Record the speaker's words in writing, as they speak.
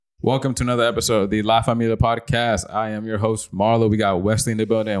Welcome to another episode of the La Familia podcast. I am your host, Marlo. We got Wesley in the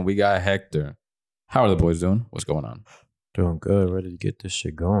building and we got Hector. How are the boys doing? What's going on? Doing good. Ready to get this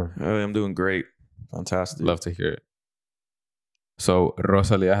shit going. I'm doing great. Fantastic. Love to hear it. So,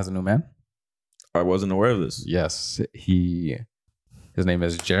 Rosalia has a new man? I wasn't aware of this. Yes. His name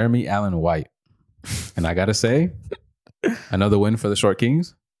is Jeremy Allen White. And I got to say, another win for the Short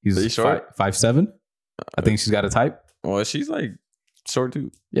Kings. He's short? 5'7". I think she's got a type. Well, she's like short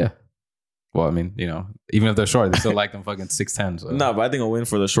too. Yeah. Well, I mean, you know, even if they're short, they still like them fucking 6'10". So. No, but I think a win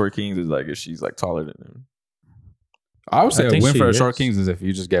for the Short Kings is like if she's like taller than him. I would say a win for the Short Kings is if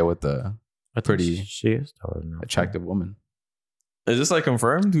you just get with the pretty she is taller than attractive woman. Is this like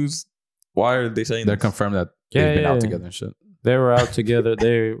confirmed? Why are they saying they're this? confirmed that they've been out together and shit. They were out together.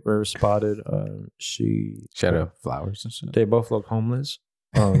 They were spotted. She had her flowers and shit. They both look homeless.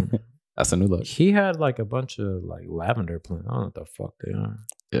 That's a new look. He had like a bunch of like lavender plants. I don't know what the fuck they are.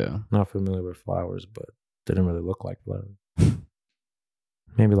 Yeah. Not familiar with flowers, but they didn't really look like flowers.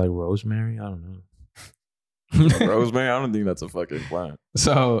 Maybe like rosemary. I don't know. Rosemary? I don't think that's a fucking plant.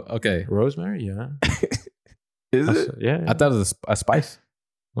 So, okay. Rosemary? Yeah. Is it? Yeah. I thought it was a spice.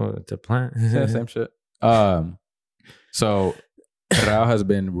 Well, it's a plant. Yeah, same shit. So, Rauw has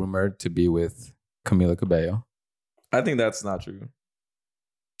been rumored to be with Camila Cabello. I think that's not true.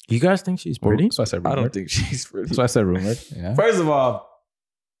 You guys think she's pretty? That's why I said rumored. I don't think she's pretty. That's why I said rumored. Yeah. First of all,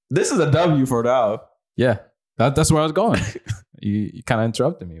 this is a W for Rauw. Yeah. That's where I was going. You kind of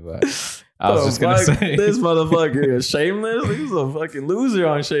interrupted me, but I was just going to say. This motherfucker is shameless. He's a fucking loser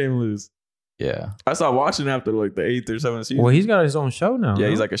on Shameless. Yeah. I started watching after like the 8th or 7th season. Well, he's got his own show now. Yeah,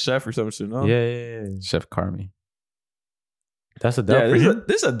 he's like a chef or some shit, no? Yeah. Chef Carmi. That's a dub for him.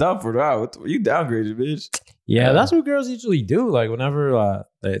 This is a dub for Rauw. You downgraded, bitch. Yeah, that's what girls usually do. Like whenever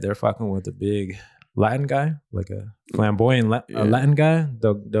they're fucking with a big Latin guy, like a flamboyant Latin guy,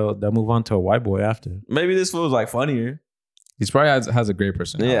 they'll move on to a white boy after. Maybe this feels like funnier. He's probably has a great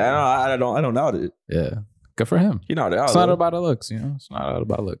personality. Yeah, I don't doubt it. Yeah. Good for him. You know, it's not about the looks, you know? It's not all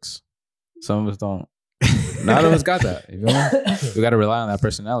about looks. Some of us don't. None of us got that. You feel me? We got to rely on that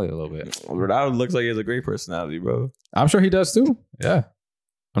personality a little bit. Rauw looks like he has a great personality, bro. I'm sure he does too. Yeah.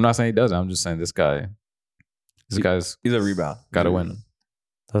 I'm not saying he doesn't. I'm just saying this guy's he's a rebound. Got to win.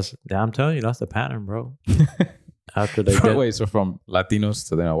 I'm telling you, that's the pattern, bro. After they wait, so from Latinos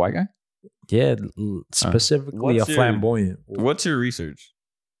to then a white guy? Yeah, specifically a flamboyant. What's your research?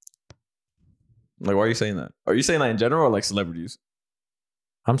 Like, why are you saying that? Are you saying that in general or like celebrities?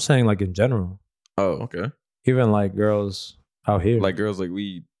 I'm saying like in general. Oh, okay. Even like girls out here. Like girls like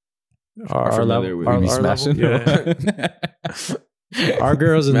we are familiar with. Our smashing. Yeah. Our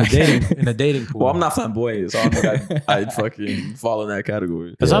girls in the dating pool. Well, I'm not flamboyant, so I don't think I'd fucking fall in that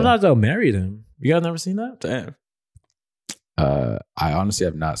category. But sometimes they'll marry them. You guys never seen that? Damn. I honestly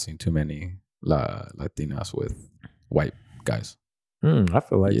have not seen too many Latinas with white guys. I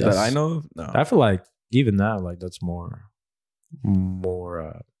feel like that I know of? No. I feel like even now, like that's more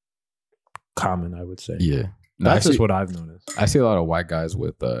common, I would say. Yeah. That's just what I've noticed. I see a lot of white guys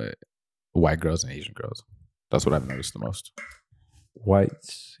with white girls and Asian girls. That's what I've noticed the most.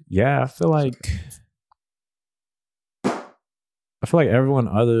 Whites. Yeah, I feel like everyone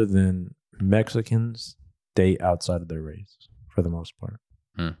other than Mexicans date outside of their race for the most part.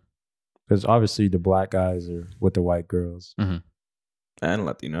 Because obviously the black guys are with the white girls. Mm-hmm. And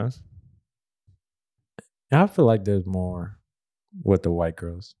Latinos. I feel like there's more with the white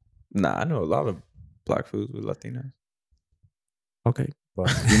girls. Nah, I know a lot of black foods with Latinos. Okay.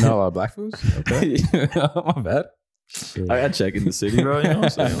 But you know a lot of black foods? Okay. My bad. I got check in the city, bro. You know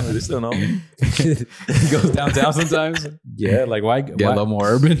what I'm saying? They still know me. He goes downtown sometimes. Yeah, like white. Get a little more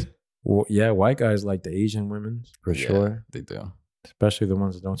urban. Well, yeah, white guys like the Asian women for sure. They do, especially the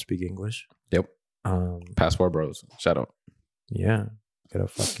ones that don't speak English. Yep. Passport bros. Shout out. Yeah, get a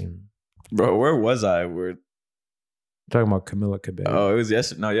fucking bro. Where was I? We're talking about Camila Cabello. Oh, it was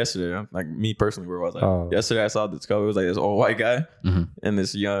yesterday. No, yesterday. Like me personally, where was I? Yesterday, I saw this couple. It was like this old white guy and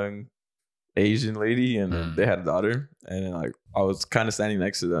this young Asian lady, and they had a daughter. And then, like, I was kind of standing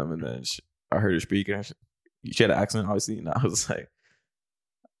next to them, and then I heard her speak, and she had an accent, obviously, and I was like,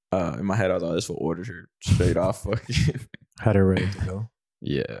 in my head, I was like, this will order her straight off. Had her ready to go.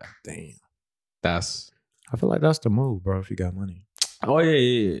 Yeah. Damn. I feel like that's the move, bro, if you got money. Oh,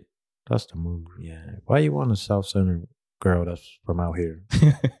 yeah. That's the move, yeah. Why you want a self-centered girl that's from out here?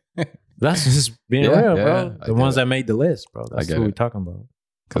 That's just being real, bro. The ones that made the list, bro. That's what we're talking about.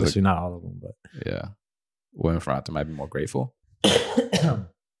 Obviously, not all of them, but yeah, women from out there might be more grateful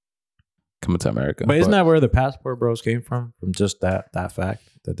coming to America. But isn't that where the passport bros came from? From just that fact?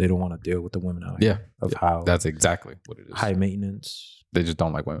 that they don't want to deal with the women out here. How that's exactly what it is. High maintenance. They just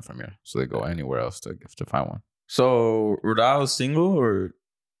don't like women from here, so they go anywhere else to find one. So Rauw's single, or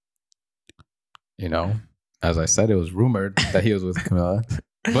as I said, it was rumored that he was with Camilla,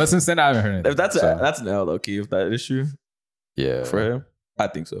 but since then I haven't heard anything. If that's an L, low-key, if that is true, for him, I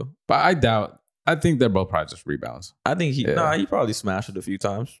think so. But I doubt. I think they're both probably just rebounds. I think he probably smashed it a few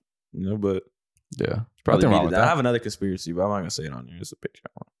times, but probably wrong with that. I have another conspiracy, but I'm not gonna say it on here. It's a picture.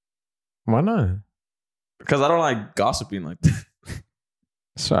 Why not? Because I don't like gossiping like that.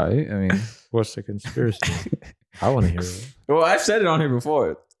 Sorry, I mean, what's the conspiracy? I want to hear it. Well, I've said it on here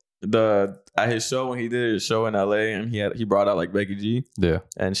before. At his show, when he did his show in LA, and he brought out like Becky G. Yeah,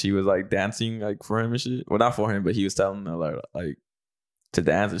 and she was like dancing like for him and shit. Well, not for him, but he was telling her like to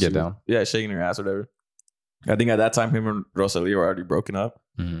dance and get down. Shaking her ass or whatever. I think at that time him and Rosalia were already broken up.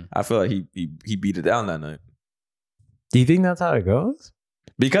 Mm-hmm. I feel like he beat it down that night. Do you think that's how it goes?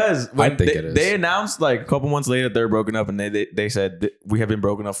 Because when they announced like a couple months later they're broken up, and they said we have been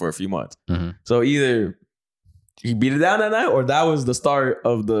broken up for a few months. Mm-hmm. So either he beat it down that night, or that was the start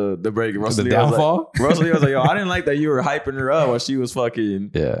of the break. The downfall. Rosalia was like, "Yo, I didn't like that you were hyping her up while she was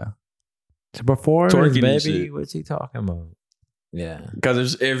fucking So before twerking his baby, what's he talking about? Yeah,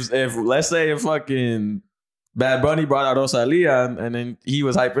 because if let's say if fucking Bad Bunny brought out Rosalia and then he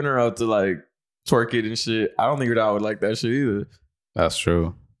was hyping her up to like twerk it and shit, I don't think Rauw would like that shit either. That's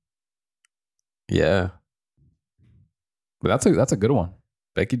true. Yeah, but that's a good one.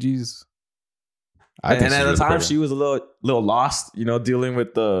 Becky G's. And at the time, she was a little lost, dealing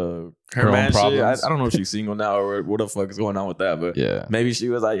with her man problems. Shit. I don't know if she's single now or what the fuck is going on with that, but maybe she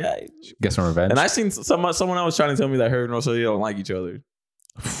was like, hey, get some revenge. And I seen someone else trying to tell me that her and Rosalia don't like each other.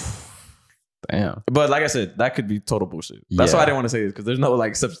 Damn. But like I said, that could be total bullshit. That's why I didn't want to say this, because there's no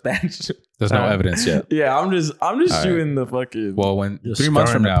like substantial. There's no evidence yet. Yeah, I'm just shooting the fucking. Well, when 3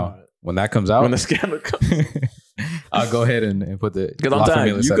 months from now, when that comes out, when the scandal comes. I'll go ahead and put the. Because I'm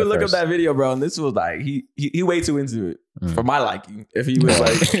telling you, could look up that video, bro. And this was like he way too into it for my liking. If he was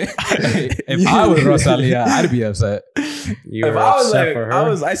like, if I was Rosalia, I'd be upset. If I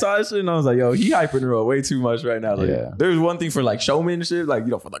was like, I saw that shit and I was like, yo, he hyping her up way too much right now. Like, there's one thing for like showmanship, like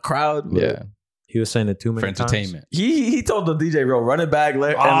for the crowd. He was saying it too many for entertainment. Times. He told the DJ, bro, run it back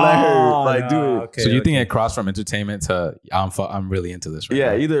let her do it. Okay, so you think it crossed from entertainment to I'm really into this right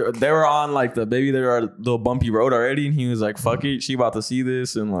now? Either they were on like maybe they were a little bumpy road already, and he was like, fuck it, she about to see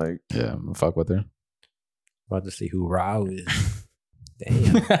this, and like I'm gonna fuck with her. About to see who Rauw is.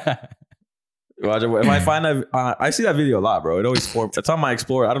 Damn. If I find that, I see that video a lot, bro. It's on my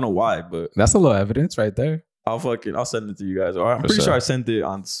Explorer. I don't know why, but that's a little evidence right there. I'll send it to you guys. Or I'm pretty sure I sent it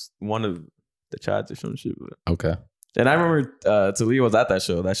on one of the chats or some shit. But. Okay. And I remember Talia was at that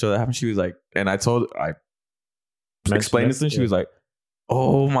show. That show that happened. She was like, and I explained this to her. She was like,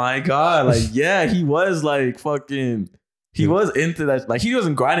 oh my God. Like, yeah, he was like fucking, he was into that. Like, he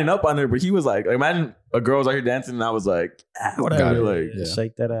wasn't grinding up on her, but he was like imagine a girl was out here dancing and I was like, whatever. Like,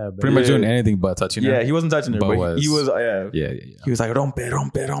 shake that ass. Pretty much doing anything but touching her. Yeah, he wasn't touching her, but he was, yeah. He was like, rompe.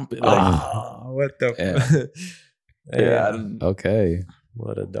 Like, what the fuck? Yeah. Okay.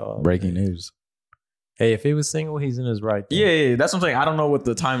 What a dog. Breaking news. Hey, if he was single, he's in his right. Yeah, that's what I'm saying. I don't know what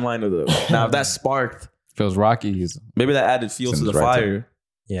the timeline of now if that sparked. Feels rocky. Maybe that added fuel to the fire.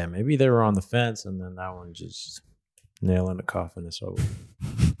 Yeah, maybe they were on the fence and then that one just nail in the coffin is over.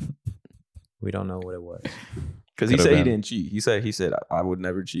 We don't know what it was. Because he said he didn't cheat. He said I would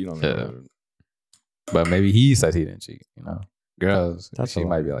never cheat on her. But maybe he said he didn't cheat. Girls, she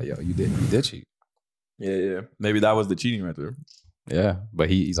might be like, yo, you did cheat. Yeah. Maybe that was the cheating right there. Yeah, but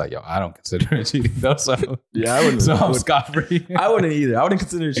he's like, yo, I don't consider it cheating though. So yeah, I wouldn't. So I'm scot free. I wouldn't either. I wouldn't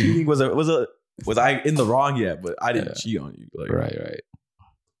consider it cheating. Was I in the wrong yet? But I didn't cheat on you. Like, right.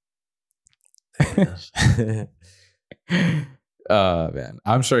 Man,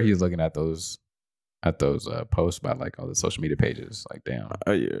 I'm sure he's looking at those posts by like all the social media pages. Like, damn.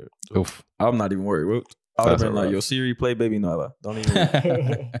 Oh yeah. Oof. I'm not even worried. Whoops. I would have been like, yo, Siri, play Baby Nueva. Don't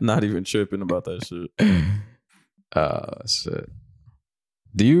even. Not even tripping about that shit. Shit.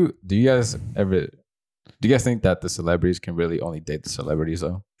 Do you guys think that the celebrities can really only date the celebrities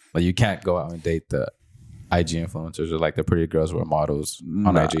though? Like, you can't go out and date the IG influencers or like the pretty girls who are models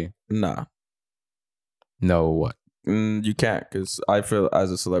on IG? Nah. No, what? You can't, because I feel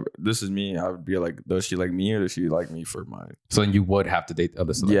as a celebrity, this is me, I would be like, does she like me or does she like me for mine? So then you would have to date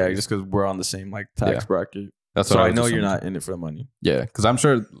other celebrities? Yeah, just because we're on the same like tax bracket. That's so I know you're not in it for the money. Yeah, because I'm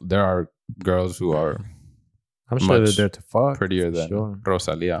sure there are girls who are I'm sure they're there to fuck. Prettier than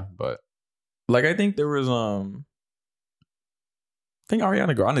Rosalia, but like I think there was I think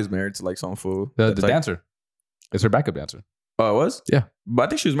Ariana Grande is married to like some fool. The dancer. It's her backup dancer. Oh, it was? Yeah. But I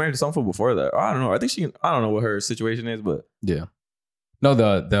think she was married to some fool before that. I don't know. I don't know what her situation is, but yeah. No,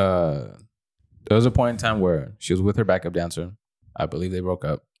 there was a point in time where she was with her backup dancer. I believe they broke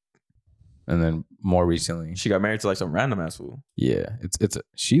up. And then more recently, she got married to like some random ass fool. Yeah,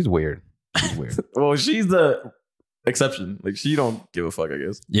 she's weird. She's weird. Well, she's the exception. Like she don't give a fuck, I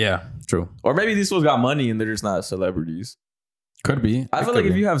guess. Yeah, true. Or maybe these fools got money and they're just not celebrities. Could be. I feel like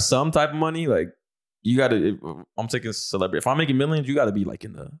if you have some type of money, like you gotta. I'm taking celebrity. If I'm making millions, you gotta be like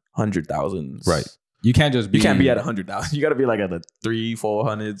in the 100,000s. Right. You can't just be. You can't be at 100,000. You gotta be like at the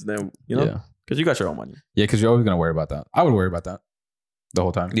 300-400s. Then because you got your own money. Yeah, because you're always gonna worry about that. I would worry about that the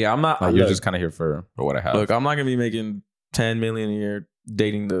whole time. Yeah, I'm not. Like, you're just kind of here for what I have. Look, I'm not gonna be making 10 million a year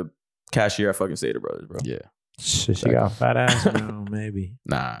dating the cashier at fucking Stater Brothers, bro. Yeah. Shit, she got a fat ass now. Maybe.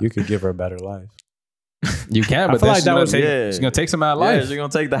 Nah. You could give her a better life. You can, but then she's gonna take some out of life. She's gonna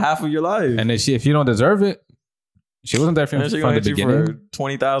take the half of your life. And if you don't deserve it, she wasn't there from the beginning. For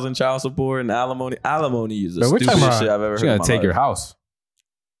 20,000 child support and alimony. Alimony is the stupidest shit I've ever heard. She's gonna take your house.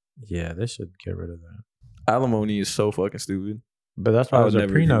 Yeah, they should get rid of that. Alimony is so fucking stupid. But that's why it was a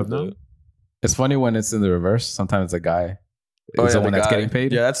prenup, no? It's funny when it's in the reverse. Sometimes the guy is the one that's getting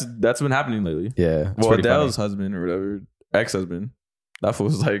paid. Yeah, that's been happening lately. Yeah. Well, Adele's husband or whatever, ex-husband, that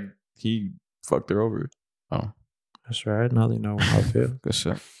was like he fucked her over. Oh, that's right. Now they know how I feel. Good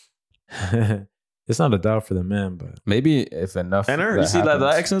shit. It's not a doubt for the man, but maybe if enough. And her, you see that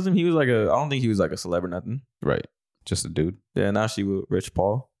ex-husband, he was like I don't think he was like a celeb or nothing. Right. Just a dude. Yeah. Now she with Rich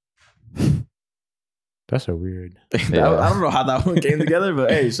Paul. That's a weird. Yeah. I don't know how that one came together,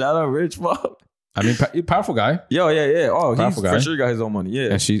 but hey, shout out Rich Paul. I mean, powerful guy. Yo, yeah. Oh, powerful he's for sure got his own money.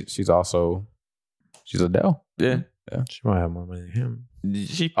 Yeah, and she's Adele. Yeah. She might have more money than him.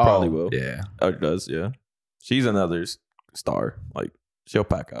 She probably will. Yeah, or does. Yeah, she's another star. Like she'll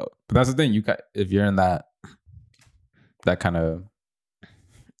pack out. But that's the thing. If you're in that kind of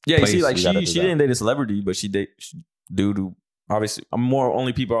you see, like she didn't date a celebrity, but she dude who obviously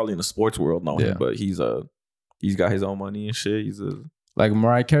only people probably in the sports world know him, but he's got his own money and shit. He's like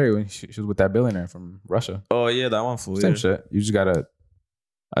Mariah Carey when she was with that billionaire from Russia. Oh yeah, that one fool. Same shit. You just gotta.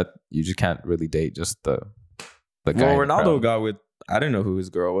 You just can't really date just the guy. Well, Ronaldo got with. I didn't know who his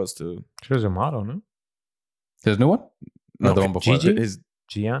girl was too. She was a model, no? His new one? No, the one before.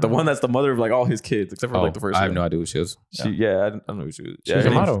 Gianna? The one that's the mother of like all his kids, except for like the first one. I have no idea who she is. I don't know who she was. She's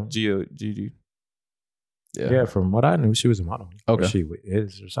a model. Gigi. Yeah, from what I knew, she was a model. Okay. Or she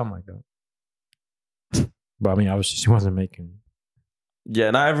is, or something like that. But I mean, obviously, she wasn't making.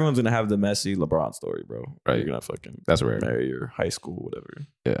 Yeah, not everyone's gonna have the messy LeBron story, bro. Right. You're gonna fucking that's rare. marry your high school, whatever.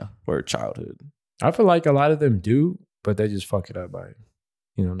 Yeah. Or childhood. I feel like a lot of them do, but they just fuck it up by,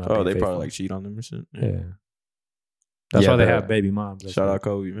 not. Oh, they faithful. probably like cheat on them and shit. Yeah. That's why they have baby moms. Shout out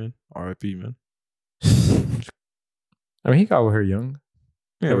Kobe, man. R.I.P. man. I mean, he got with her young.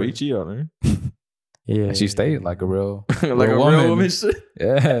 Yeah, but he cheated on her. Yeah. And she stayed like a real like a real woman shit.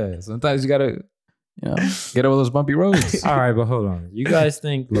 Yeah. Sometimes you gotta get over those bumpy roads. All right, but hold on. You guys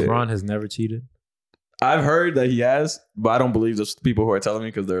think LeBron has never cheated? I've heard that he has, but I don't believe those people who are telling me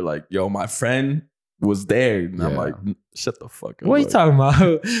because they're like, yo, my friend was there. And I'm like, shut the fuck up. What are you talking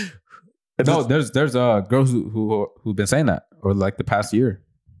about? No, there's girls who've been saying that or like the past year.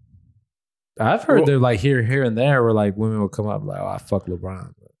 I've heard they're like here and there where like women will come up like, oh, I fuck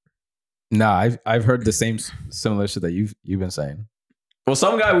LeBron. Nah, I've heard the same similar shit that you've been saying. Well,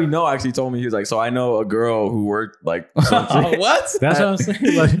 some guy we know actually told me, he was like, so I know a girl who worked like something. What? That's what I'm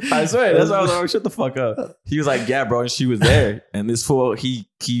saying. Like, I swear, that's why I was like, shut the fuck up. He was like, yeah, bro, and she was there. And this fool, he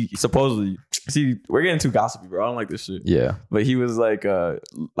supposedly, see, we're getting too gossipy, bro. I don't like this shit. Yeah. But he was like it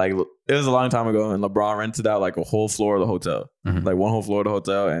was a long time ago, and LeBron rented out like a whole floor of the hotel. Mm-hmm. Like one whole floor of the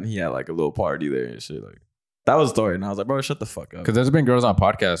hotel, and he had like a little party there and shit. Like that was the story. And I was like, bro, shut the fuck up. Because there's been girls on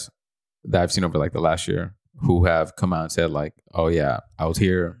podcasts that I've seen over like the last year who have come out and said like, oh yeah, I was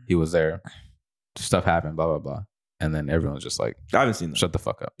here, he was there, stuff happened, blah, blah, blah. And then everyone's just like, I haven't seen that. Shut the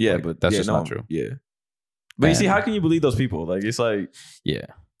fuck up. Yeah, like, but that's just not true. Yeah. But you see, how can you believe those people? Like, it's like... Yeah.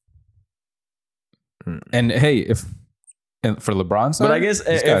 And hey, for LeBron's side, but I guess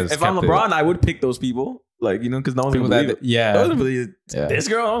if I'm LeBron, I would pick those people. Like, because no one's going to believe it. Yeah. No one's going to believe it. This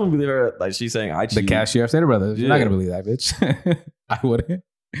girl, no one's going to believe her. Like, she's saying, I cheated. The cashier of Stater Brothers. You're not going to believe that, bitch. I wouldn't.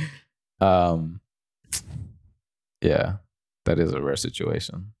 Yeah, that is a rare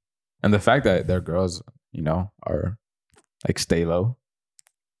situation. And the fact that their girls, are like stay low.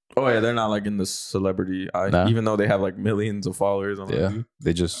 Oh yeah, they're not like in the celebrity eye, even though they have like millions of followers on TV.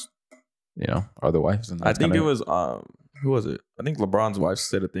 They just, are the wives. And I think it was who was it? I think LeBron's wife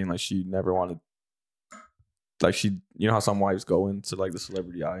said a thing like she never wanted, like how some wives go into like the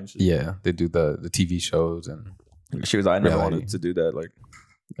celebrity eye and shit. Yeah, they do the TV shows and She was, I never wanted to do that. Like,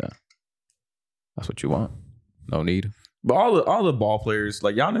 yeah, that's what you want. No need. But all the ball players,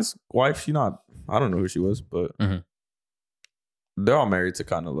 like Giannis' wife, she not. I don't know who she was, but they're all married to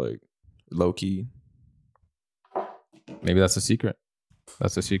kind of like low key. Maybe that's a secret.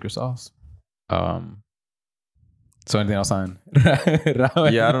 That's a secret sauce. So anything else on?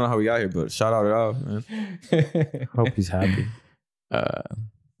 Rauw? Yeah, I don't know how we got here, but shout out to Rauw, man. Hope he's happy. I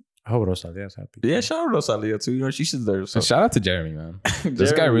hope Rosalia's happy. Yeah, shout out to Rosalia too. You know, she should there. So. Shout out to Jeremy, man.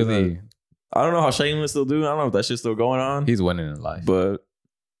 This guy really. I don't know how Shameless still doing. I don't know if that shit's still going on. He's winning in life, but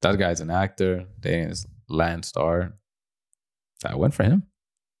that guy's an actor. Dating his land star. That went for him.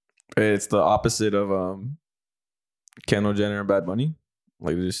 It's the opposite of Kendall Jenner and Bad Bunny.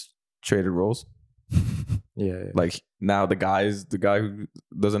 Like they just traded roles. Yeah. Like now the guy who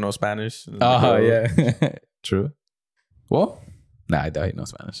doesn't know Spanish. Oh yeah. True. Well, nah, I doubt he knows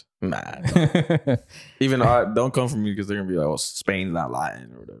Spanish. Nah. Even don't come for me because they're gonna be like, "Oh, Spain's not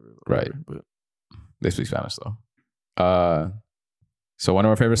Latin or whatever." Right. But they speak Spanish though. So one of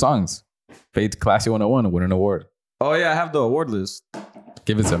our favorite songs, Feid Classy 101, win an award. Oh yeah, I have the award list.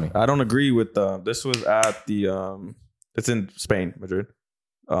 Give it to me. I don't agree with this was at the it's in Spain, Madrid.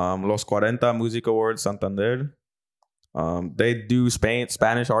 Los 40 Music Awards Santander. They do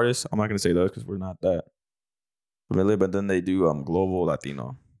Spanish artists. I'm not gonna say those because we're not that familiar, but then they do global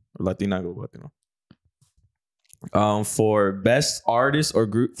Latino or Latina global Latino. For best artist or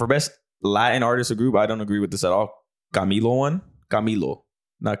group, for best Latin artist or group, I don't agree with this at all. Camilo won. Camilo,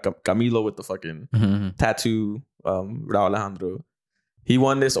 not Camilo with the fucking tattoo. Rauw Alejandro. He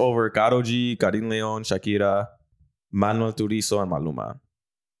won this over Karol G, Karim Leon, Shakira, Manuel Turizo, and Maluma.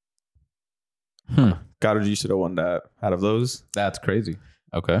 Karol G should have won that out of those. That's crazy.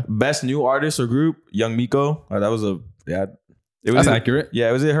 Okay. Best new artist or group, Young Miko. That was it was That's accurate. Yeah,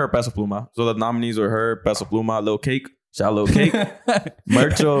 it was her, Peso Pluma. So the nominees were her, Peso Pluma, Lil Cake. Shout out Lil Cake.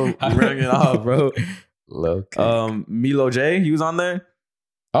 Mercho, bringing it off, bro. Lil Cake. Milo J, he was on there.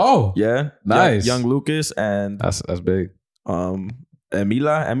 Oh, yeah, nice. Young Lucas and that's big. Emila.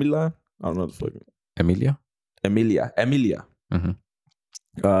 I don't know the fuck. Emilia. Mm-hmm.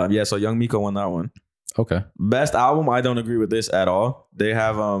 Yeah, so Young Miko won that one. Okay. Best album, I don't agree with this at all. They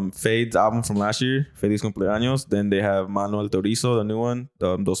have Feid's album from last year, Feliz Cumpleaños. Then they have Manuel Turizo, the new one,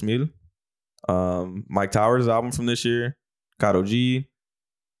 2000. Mike Towers' album from this year, Karol G,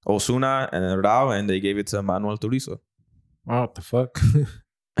 Ozuna, and then Rauw, and they gave it to Manuel Turizo. What the fuck?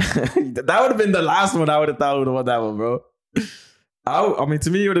 That would have been the last one I would have thought would have won that one, bro. I mean, to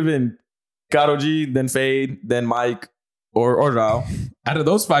me, it would have been Karol G, then Feid, then Mike, or Rauw. Out of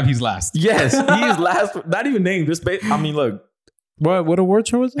those 5, he's last. Yes, he's last. Not even named. I mean, look. What award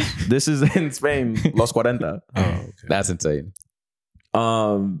show was this? This is in Spain, Los 40. Oh, okay. That's insane.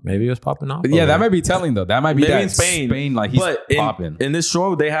 Maybe it was popping off. Yeah, that might be telling though. That might be maybe that in Spain, like he's popping. In this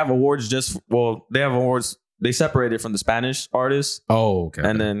show, they have awards they have awards. They separate it from the Spanish artists. Oh, okay.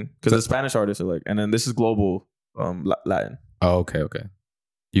 And then because the Spanish artists are like, and then this is global Latin. Oh, okay.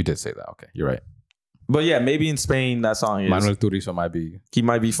 You did say that. Okay, you're right. But yeah, maybe in Spain that song is Manuel Turizo might be. He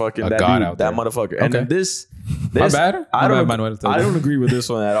might be fucking that god dude, out there. that motherfucker. Okay. And then this My bad. I Manuel Turizo. don't agree with this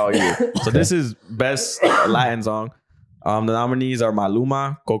one at all either. So this is best Latin song. The nominees are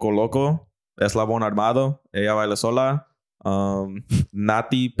Maluma, Coco Loco, Eslabón Armado, Ella Baila Sola,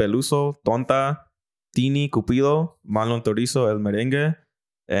 Nati Peluso, Tonta, Tini Cupido, Manuel Turizo, El Merengue,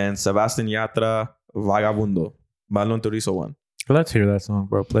 and Sebastian Yatra, Vagabundo. Manuel Turizo won. Let's hear that song,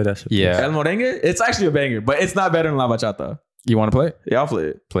 bro. Play that shit. Yeah. El Merengue, it's actually a banger, but it's not better than La Bachata. You want to play it? Yeah, I'll play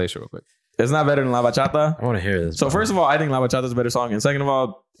it. Play it real quick. It's not better than La Bachata. I want to hear this. So first of all, I think La Bachata is a better song. And second of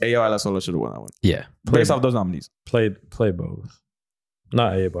all, Ella Baila Sola should have won that one. Yeah. Based off those nominees. Play both.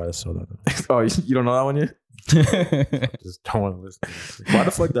 Not A by the Soda. Oh, you don't know that one yet? I just don't want to listen. Why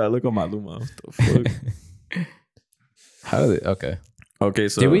the fuck did I look on Maluma? What the fuck? How did it? Okay,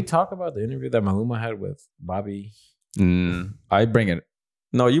 so did we talk about the interview that Maluma had with Bobby? I bring it.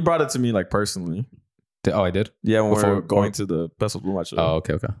 No, you brought it to me like personally. Oh, I did? Yeah, when we were going to the Peso Pluma show. Oh,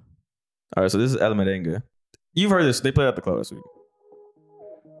 okay. All right, so this is El Merengue. You've heard this. They played at the club last week.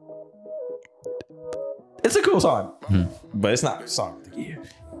 It's a cool song, but it's not a song of the year.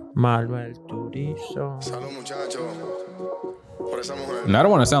 Manuel Turizo. And I don't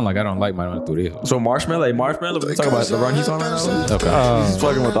want to sound like I don't like Manuel Turizo. So Marshmallow, we can talk about the run he's on right now. Okay. He's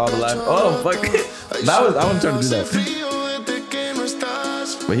fucking with all the live. Oh, fuck. I wasn't trying to do that.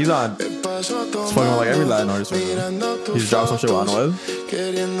 But he's on. He's fucking with like every Latin artist right now. He's dropped some shit with Anuel.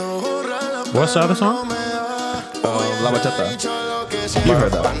 What's the other song? La Bachata. You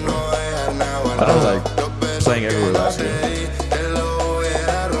heard that one. That was like playing everywhere last year.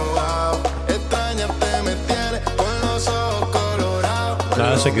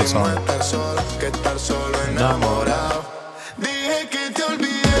 that's a good song. Okay,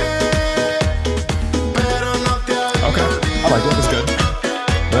 I like it. It's good.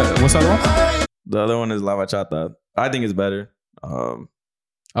 What's that one? The other one is La Bachata. I think it's better. I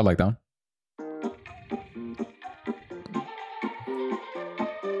like that one.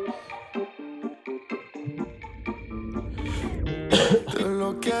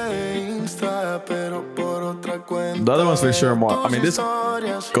 The other one's for sure more. I mean, this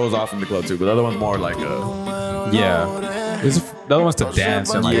goes off in the club too, but the other one's more like yeah. The other one's to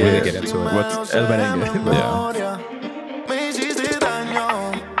dance and like really get into it. What's El Merengue? Yeah. Oh.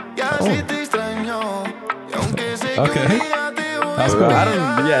 Okay. That's cool. I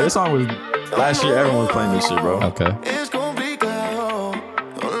don't. Yeah, this song was last year. Everyone was playing this shit, bro. Okay.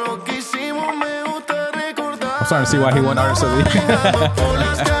 I'm starting to see why he won Artist of the Year.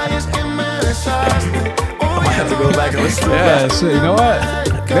 I might have to go back and listen to Yeah, shit. You know what?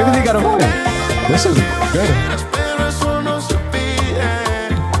 Maybe they got a vote. This is good.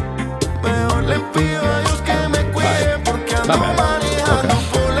 Not bad. Okay.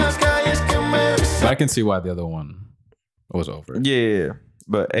 But I can see why the other one was over. Yeah.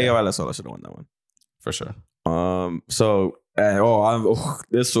 But AOL Sola should have won that one. For sure. So,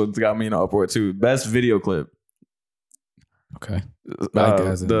 this one's got me in an uproar too. Best video clip. Okay. I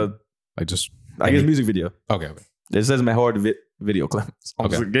guess music video. Okay. It says mejor video clip.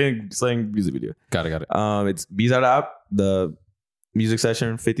 Okay. Saying music video. Got it. It's Bizarrap, the music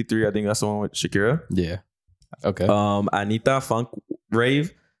session 53. I think that's the one with Shakira. Yeah. Okay. Anita, Funk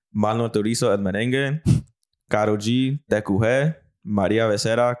Rave, Manuel Turizo, El Merengue, Karol G, TQG, Maria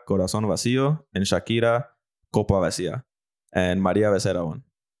Becerra, Corazón Vacío, and Shakira, Copa Vacía. And Maria Becerra won.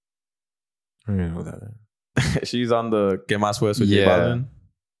 I don't even know that. She's on the Que Más Pues with J Balvin.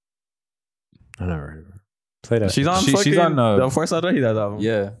 I never heard of her. Play that. She's on the Fuerza Regida album.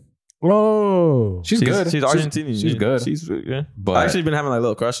 Yeah. Whoa. She's good. She's Argentinian. She's good. She's yeah. But I actually been having like a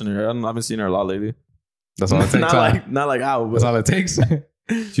little crush on her. I've been seeing her a lot lately. That's all it takes. not like how. That's all it takes.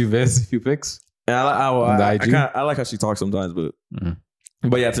 Few pics. And I like how she talks sometimes, but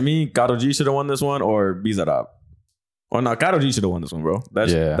but yeah, to me, Karol G should have won this one or Bizarrap. Or no, Karol G should have won this one, bro.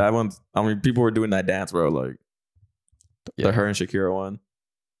 That one. I mean, people were doing that dance, bro. Like the her and Shakira one.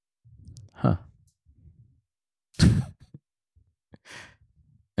 Huh.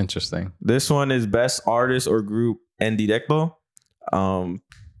 Interesting. This one is best artist or group en directo. I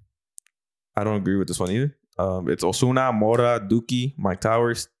don't agree with this one either. It's Ozuna, Mora, Duki, Mike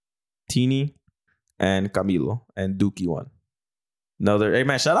Towers, Tini, and Camilo. And Duki won. Hey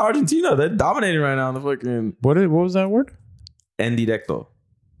man, shout out Argentina. They're dominating right now in the fucking. What was that word? En directo.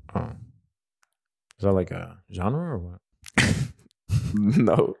 Oh. Is that like a genre or what?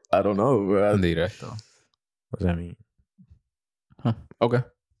 No, I don't know. En directo. What does that mean? Huh. Okay.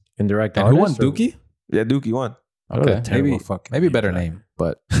 Indirect and artist? Who won? Dookie? Yeah, Dookie won. Okay. Maybe better name,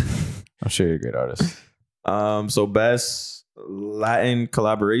 but I'm sure you're a great artist. So best Latin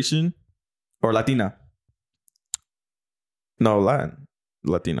collaboration or Latina? No,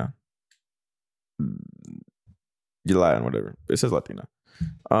 Latina. You're Latin, whatever. It says Latina.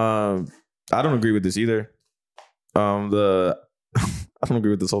 I don't agree with this either. I don't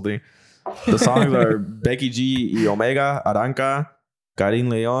agree with this whole thing. The songs are Becky G y Omega, Aranca, Karim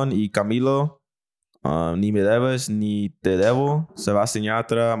León y Camilo, Ni Me Debes Ni Te Debo, Sebastián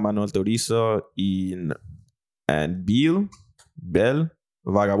Yatra, Manuel Turizo and Bel,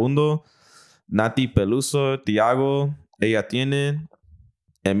 Vagabundo, Nati Peluso, Tiago, Ella Tiene,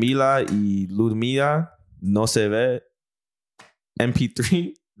 Emila y Ludmila, No Se Ve,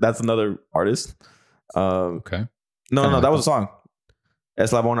 MP3. That's another artist. Okay. No, that was a song.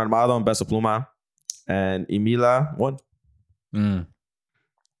 Eslabón Armado and Peso Pluma. And Emila won.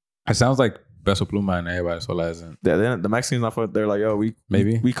 It sounds like Peso Pluma and everybody Sola isn't. Yeah, the Mexicans not they're like, yo, we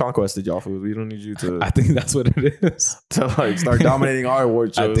conquested y'all food. We don't need you to. I think that's what it is. To like start dominating our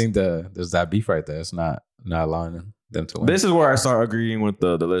award shows. I think there's that beef right there. It's not allowing them to win. This is where I start agreeing with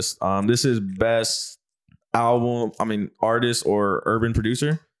the list. This is best album. I mean, artist or urban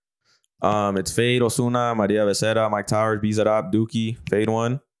producer. It's Feid, Ozuna, Maria Becerra, Mike Towers, Bizarrap, Dookie. Feid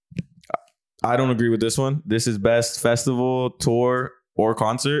won. I don't agree with this one. This is best festival, tour, or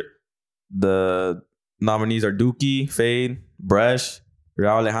concert. The nominees are Dookie, Feid, Bresh,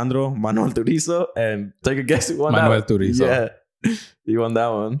 Rauw Alejandro, Manuel Turizo, and take a guess who won Manuel that Turizo. Yeah, he won that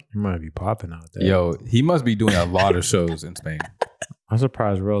one. He might be popping out there. Yo, he must be doing a lot of shows in Spain. I'm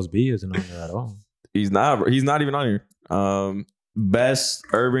surprised Rose B isn't on there at all. He's not even on here. Best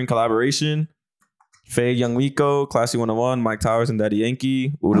urban collaboration: Feid, Young Miko, Classy 101, Mike Towers and Daddy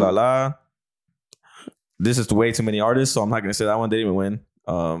Yankee, Ooh La La. This is way too many artists, so I'm not gonna say that one. They didn't even win.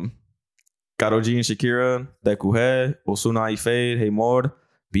 Karol G and Shakira, Te Kuhe, Ozuna y Feid, Hey Mor,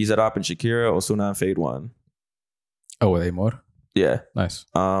 Bizarrap and Shakira, Ozuna and Feid won. Oh, with Hey Mor? Yeah. Nice.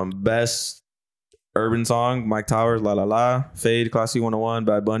 Best urban song, Mike Towers, La La La, Feid, Classy 101,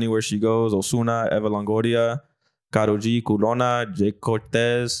 Bad Bunny, Where She Goes, Ozuna, Eva Longoria, Karol G, Culona, Jake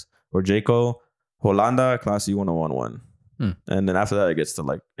Cortez, or Jaco, Holanda, Classy 101 won. And then after that, it gets to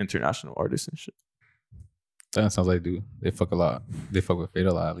like international artists and shit. That sounds like they fuck a lot. They fuck with Feid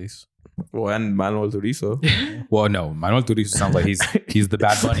a lot at least. Well, and Manuel Turizo. Well, no, Manuel Turizo sounds like he's the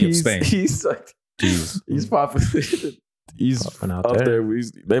Bad Bunny of Spain. He's like, jeez, he's popular. He's up there.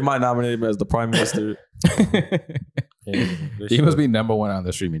 They might nominate him as the prime minister. He must be number one on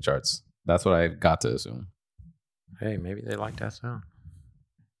the streaming charts. That's what I got to assume. Hey, maybe they like that sound.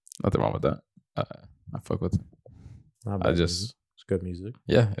 Nothing wrong with that. I fuck with it. It's good music.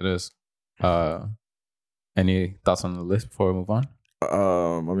 Yeah, it is. Any thoughts on the list before we move on?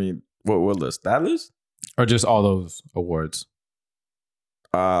 I mean, what list? That list? Or just all those awards?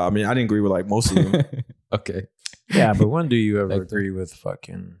 I mean, I didn't agree with like most of them. Okay. Yeah, but when do you ever agree with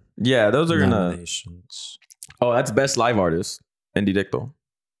fucking those are nominations? Oh, that's best live artist in Directo.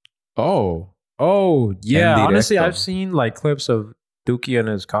 Oh, yeah. Honestly, I've seen like clips of Dookie and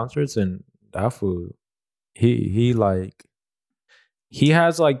his concerts, and that fool, he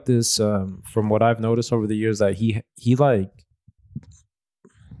has like this. From what I've noticed over the years, that he like.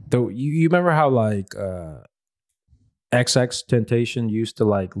 Though you remember how like XXXTentacion used to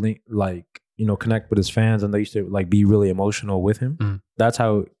like link, like, you know, connect with his fans, and they used to like be really emotional with him. Mm. That's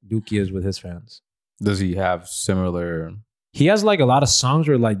how Dookie is with his fans. Does he have similar? He has like a lot of songs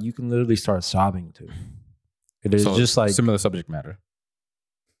where like you can literally start sobbing to. It is just like similar subject matter.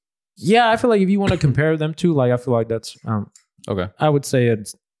 Yeah, I feel like if you want to compare them to, like, I feel like that's okay. I would say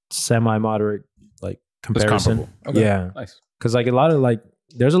it's semi-moderate like comparison. Okay. Yeah, nice. Because like a lot of like,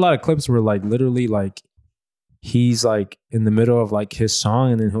 there's a lot of clips where like literally like he's like in the middle of like his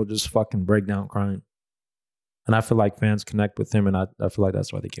song, and then he'll just fucking break down crying. And I feel like fans connect with him, and I feel like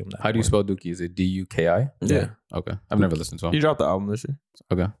that's why they gave him that. How do you spell Dookie? Is it Duki? Yeah. Okay. I've never listened to him. He dropped the album this year.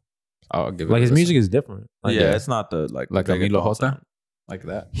 Okay. I'll give it like his music is different. Like, yeah, it's not the like Camilo Hosta? Like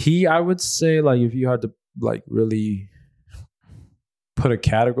that. I would say like if you had to like really put a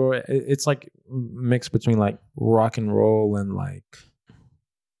category, it's like mixed between like rock and roll and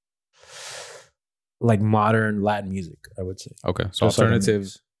like modern Latin music, I would say. Okay. So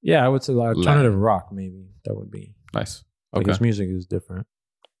alternatives. Yeah, I would say like alternative rock, maybe. That would be nice. Okay. Like his music is different.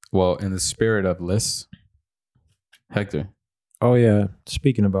 Well, in the spirit of lists, Hector. Oh yeah.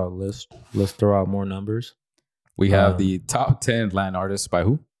 Speaking about lists, let's throw out more numbers. We have the top 10 Latin artists by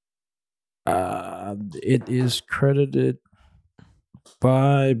who? It is credited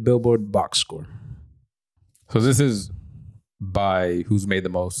by Billboard Box Score. So this is by who's made the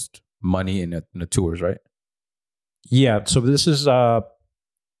most money in the tours, right? Yeah. So this is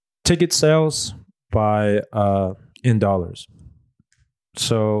ticket sales by in dollars.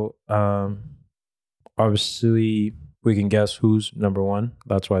 So obviously we can guess who's number one.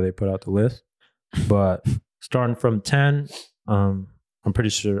 That's why they put out the list. But starting from 10, I'm pretty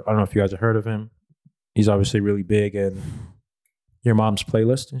sure, I don't know if you guys have heard of him. He's obviously really big in your mom's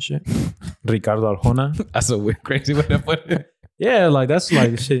playlist and shit. Ricardo Arjona. That's a weird, crazy way to put it. Yeah, like that's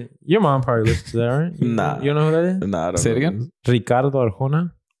like shit. Your mom probably listens to that, right? Nah. You know who that is? Nah, I don't Say it know. again? Ricardo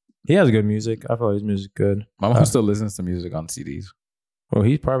Arjona. He has good music. I feel like his music good. My mom still listens to music on CDs. Well,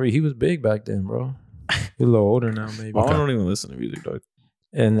 he was big back then, bro. He's a little older now, maybe. I don't even listen to music, dog.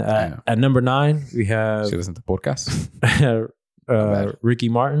 And at number 9, we have... She listens to podcasts? Ricky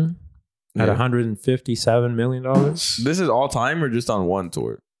Martin at $157 million. This is all time or just on one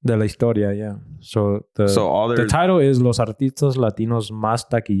tour? De la historia, yeah. So the title is Los Artistas Latinos Más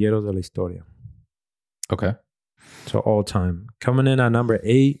Taquilleros de la Historia. Okay. So all time. Coming in at number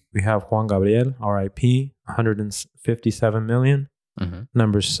 8, we have Juan Gabriel, R.I.P., 157 million. Mm-hmm.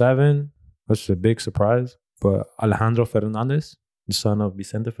 Number 7, which is a big surprise, but Alejandro Fernandez, the son of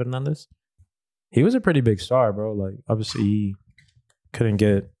Vicente Fernandez. He was a pretty big star, bro. Like, obviously, he couldn't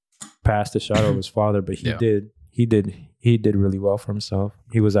get past the shadow of his father, but he did. He did really well for himself.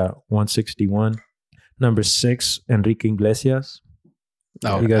 He was at 161. Number 6, Enrique Iglesias.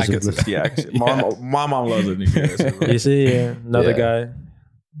 Oh, you guys my mom loves Enrique Iglesias. You see, another guy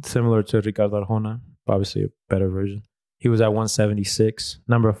similar to Ricardo Arjona, obviously a better version. He was at 176.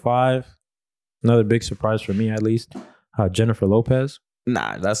 Number 5, another big surprise for me at least, Jennifer Lopez.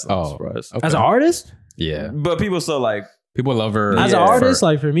 Nah, that's not a surprise. Okay. As an artist? Yeah. But people still like... People love her. As an artist,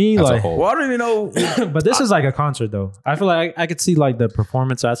 like for me, like... Well, I don't even know... But this is like a concert though. I feel like I could see like the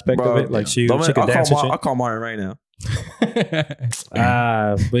performance aspect of it. Like she could dance and shit. I'll call Martin right now.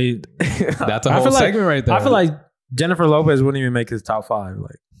 But that's a whole segment right there. I feel like Jennifer Lopez wouldn't even make his top 5.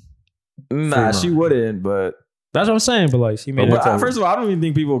 Like, nah, she wouldn't. But that's what I'm saying. But like, she made it. First of all, I don't even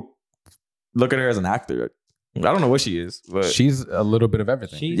think people look at her as an actor. I don't know what she is, but she's a little bit of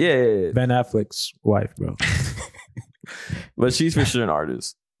everything. She's Ben Affleck's wife, bro. But she's for sure an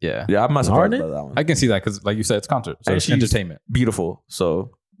artist. Yeah, I'm not surprised about that one. I can see that because, like you said, it's concert, so it's entertainment. Beautiful.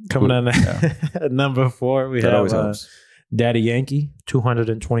 So coming in at number 4, we have Daddy Yankee,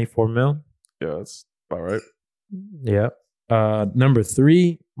 224 mil. Yeah, that's about right. Yeah. Number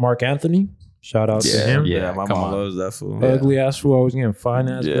 3, Mark Anthony. Shout out to him. Yeah, my mom loves that fool. Ugly ass fool, always getting fine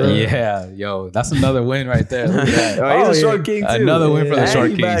ass girl. Yeah, yo, that's another win right there. Look at that. He's a short king too. Another win for the short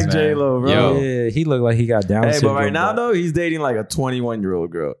kings, man. J-Lo, bro. Yo. Yeah, he looked like he got down syndrome. But right now though, he's dating like a 21-year-old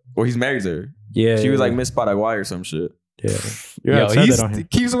girl, or he's married to her. Yeah, she was like Miss Paraguay or some shit. Yeah, he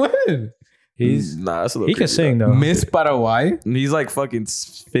keeps winning. He's that's a little. He can sing though. Miss Paraguay. He's like fucking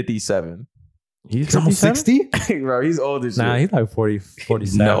 57. He's almost 60? Bro, he's old as shit. Nah, he's like 40,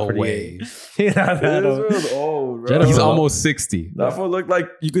 47. No way. He's not that old. Old, bro. He's almost 60. That fool looked like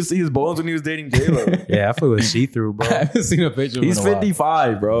you could see his bones when he was dating J-Lo. Yeah, I feel was see-through, bro. I haven't seen a picture of him. He's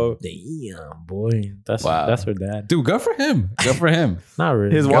 55, bro. Damn, boy. That's her dad. Dude, good for him. Good for him. Not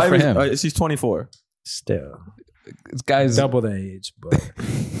really. His wife is, she's 24. Still. This guy's double the age, but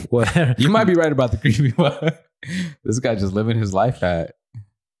whatever. You might be right about the creepy, but this guy just living his life at.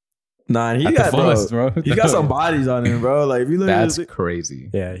 Nah, he got fullest, bro. He got some bodies on him, bro. Like if you look that's crazy.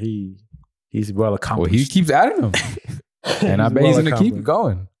 Yeah, he's well accomplished. Well, he keeps adding them, and I bet he's gonna keep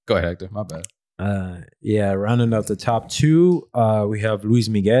going. Go ahead, Hector. My bad. Yeah, rounding up the top 2, we have Luis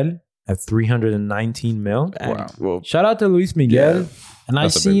Miguel at 319 mil. Wow. Well, shout out to Luis Miguel. Yeah, and I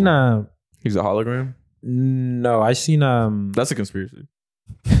seen he's a hologram. No, I seen that's a conspiracy.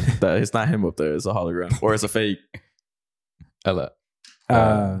 That it's not him up there. It's a hologram or it's a fake. Ella.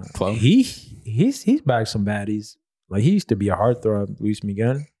 Clone. He's bagged some baddies. Like he used to be a heartthrob, Luis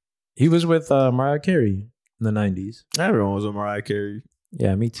Miguel. He was with Mariah Carey in the 90s. Everyone was with Mariah Carey.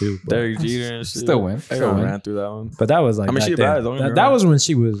 Yeah, me too. Derek Jeter and shit. Still win. Everyone ran through that one. But that was like, I mean, she bad. That was when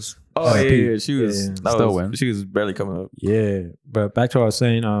she was. Oh yeah, she was. Yeah. Still win. She was barely coming up. Yeah, but back to what I was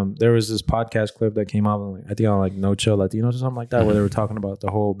saying. There was this podcast clip that came out, I think on like No Chill Latinos or something like that, where they were talking about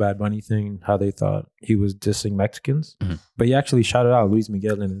the whole Bad Bunny thing, how they thought he was dissing Mexicans, but he actually shouted out Luis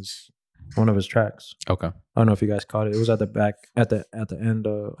Miguel in one of his tracks. Okay, I don't know if you guys caught it. It was at the back at the end.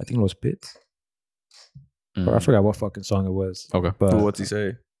 I think it was Pit. Or I forgot what fucking song it was. Okay, but what's he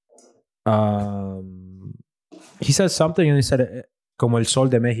say? He said something and he said como el sol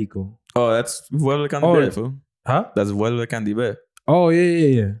de México. Oh, that's Vuelve Candy fool. Huh? That's Vuelve Candy B. Oh,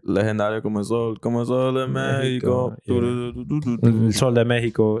 yeah. Legendario como el sol de México. Yeah. El sol de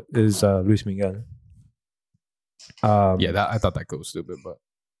México is Luis Miguel. Yeah, I thought that was stupid, but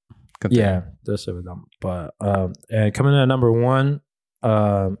continue. Yeah, that's stupid dumb. But and coming in at number 1,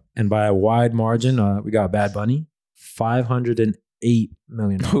 and by a wide margin, we got Bad Bunny, 508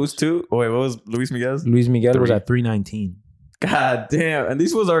 million. Who's 2? Oh, wait, what was Luis Miguel's? Luis Miguel was at 319. God damn. And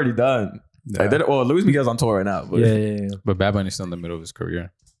this was already done. Yeah. Like Luis Miguel's on tour right now. But yeah. But Bad Bunny's still in the middle of his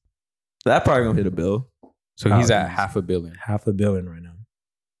career. That probably gonna hit a bill. So he's at $500 million. $500 million right now.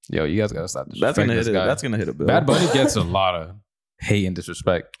 Yo, you guys gotta stop this. That's gonna hit a bill. Bad Bunny gets a lot of hate and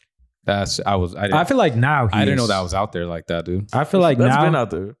disrespect. I feel like now I didn't know that was out there like that, dude. I feel like that's now been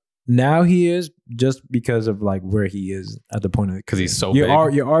out there. Now he is, just because of like where he is at the point of because he's so big.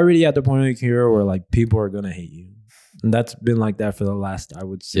 You're already at the point of your career where like people are gonna hate you. And that's been like that for the last, I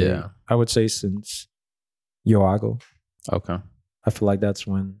would say since Yo Hago. Okay. I feel like that's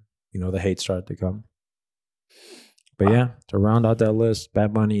when, the hate started to come. But yeah, to round out that list,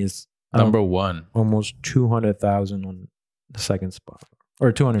 Bad Bunny is number 1. Almost 200,000 on the second spot.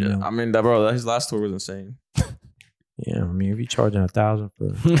 Or 200 million. I mean, his last tour was insane. Yeah, I mean, if you're charging 1,000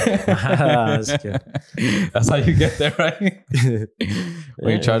 for that's how you get there, right?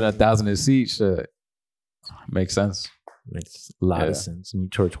 When you're charging 1,000 a seat, shit. Makes sense. Makes a lot of sense. And you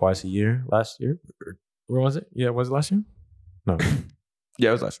toured twice a year last year? Where was it? Yeah, was it last year? No. Yeah,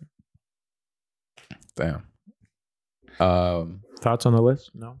 it was last year. Damn. Thoughts on the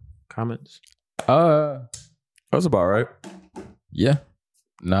list? No? Comments? That's about right. Yeah.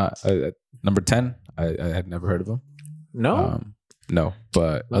 Number 10, I had never heard of him. No? No.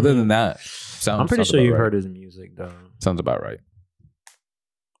 But other than that, I'm pretty sure you've heard his music, though. Sounds about right.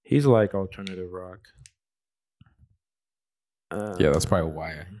 He's like alternative rock. Yeah, that's probably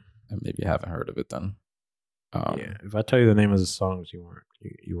why I maybe haven't heard of it then. Yeah, if I tell you the name of the songs, you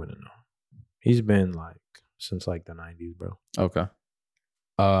wouldn't know. He's been since the 90s, bro. Okay.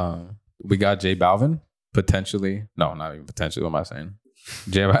 We got J Balvin. potentially, no, not even potentially. What am I saying?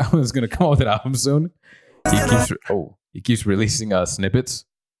 J Balvin is gonna come out with an album soon. He keeps releasing snippets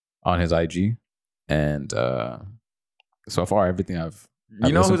on his IG, and so far everything I've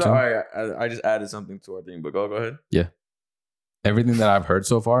who's all right? I just added something to our thing, but go ahead. Yeah, everything that I've heard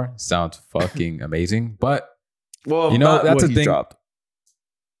so far sounds fucking amazing. But that's a thing. Dropped.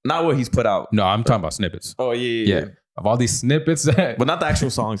 Not what he's put out. No, I'm talking about snippets. Oh yeah. Of all these snippets, but not the actual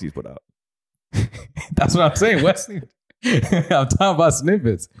songs he's put out. That's what I'm saying, Wesley. I'm talking about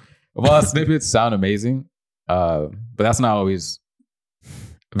snippets. Of all the snippets sound amazing, but that's not always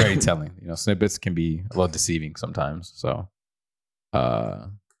very telling. Snippets can be a little deceiving sometimes. So,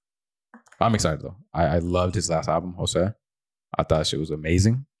 I'm excited though. I loved his last album, Jose. I thought shit was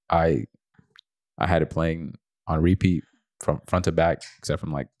amazing. I had it playing on repeat from front to back, except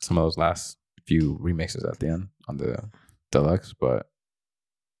from like some of those last few remixes at the end on the deluxe. But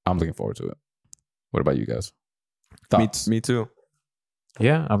I'm looking forward to it. What about you guys? Thoughts? Me too.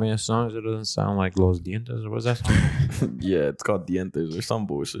 Yeah, I mean, as long as it doesn't sound like Los Dientes, or what's that song? Yeah, it's called Dientes or some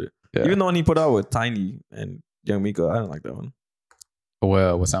bullshit. Yeah. Even the one he put out with Tiny and Young Miko, I don't like that one.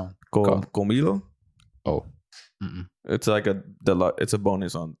 Well, what sound? Comilo? Oh. It's like it's a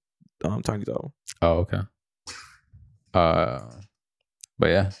bonus on Tiny's album. Oh, okay. But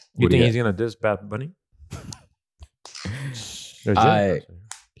yeah. You think he's gonna diss Bad Bunny?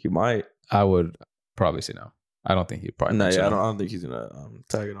 He might. I would probably say no. I don't think he'd probably. No, yeah, I don't think he's gonna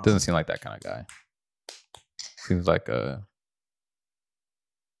tag it on. Doesn't seem like that kind of guy. Seems like a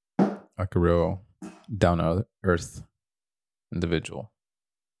real down to earth individual.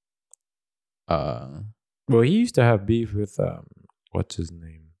 Well, he used to have beef with what's his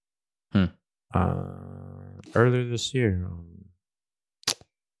name? Earlier this year.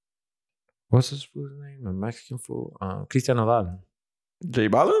 What's his fool's name? A Mexican fool. Cristian Nodal. J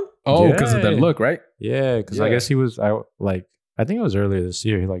Balvin? Oh, because of that look, right? Yeah, because I guess he was. I think it was earlier this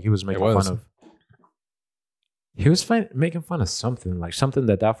year. He was making fun of. He was making fun of something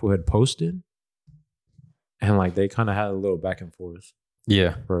that fool had posted, and like they kind of had a little back and forth.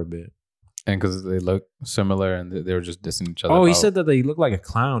 Yeah, for a bit. And because they look similar, and they were just dissing each other. Oh, he said that they looked like a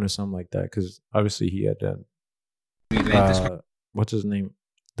clown or something like that. Because obviously he had that. What's his name?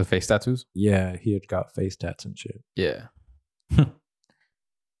 The face tattoos? Yeah, he had got face tats and shit. Yeah.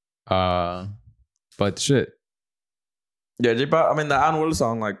 But shit. Yeah, I mean, the Anuel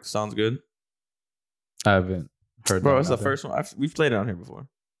song sounds good. I haven't heard. Bro, it's the first one. We've played it on here before.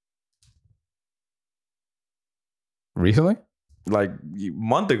 Recently? Like a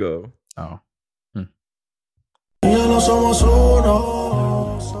month ago. Oh. No,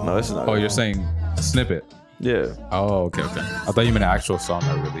 this is not. Oh, you're saying snippet? Yeah. Oh, okay. I thought you meant an actual song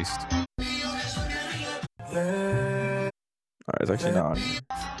that released. All right, it's actually not on here.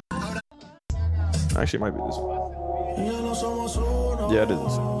 Actually, it might be this one. Yeah, it is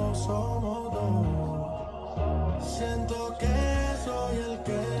this one.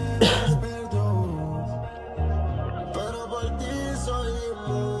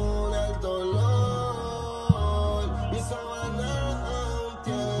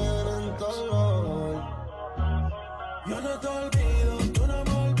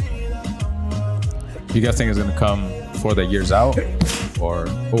 You guys think it's gonna come before the year's out, or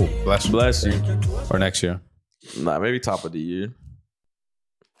bless you, or next year? Nah, maybe top of the year.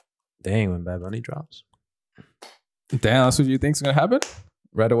 Dang, when Bad Bunny drops. Damn, that's what you think's gonna happen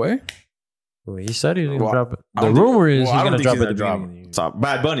right away? Well, he said he was gonna drop it. The rumor is he's gonna drop it at the beginning.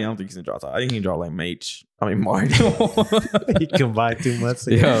 Bad Bunny, I don't think he's gonna drop top. I think he can drop like March. He can buy 2 months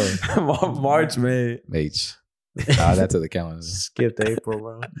ago. March, May. That to the calendar. Skipped April,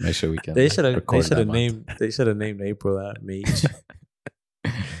 bro. Make sure we can. They should have named April that March.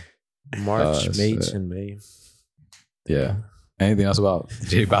 March, and May. Yeah. Anything else about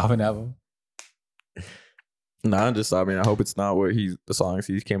J Balvin album? Nah, I hope it's not where the songs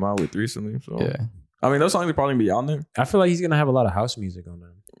he came out with recently. So yeah. I mean, those songs will probably be on there. I feel like he's gonna have a lot of house music on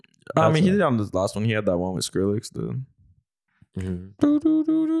there. He did on this last one. He had that one with Skrillex, in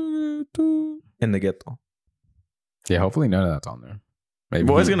the ghetto. Yeah, hopefully none of that's on there.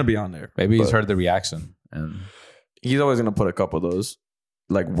 Maybe it's gonna be on there. Maybe he's heard the reaction, and he's always gonna put a couple of those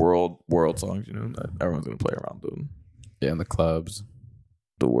like world songs, that everyone's gonna play around them. Yeah, in the clubs,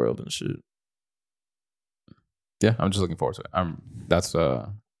 the world and shit. Yeah, I'm just looking forward to it. That's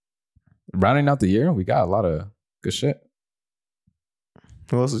rounding out the year. We got a lot of good shit.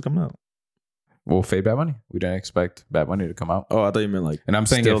 Who else is coming out? Well, Feid Bad Bunny. We didn't expect Bad Bunny to come out. Oh, I thought you meant like. And I'm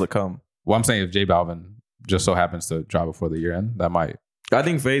saying still to come. Well, I'm saying if J Balvin just so happens to drop before the year end, that might. I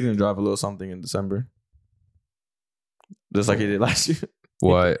think Feid's gonna drop a little something in December, just like he did last year.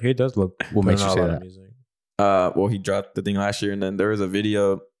 What he does look. What makes you say that? Well, he dropped the thing last year, and then there was a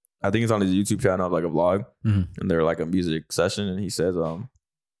video. I think it's on his YouTube channel, like a vlog, and they're like a music session, and he said, "Oh,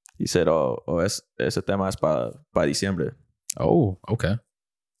 ese tema es para diciembre." Oh, okay.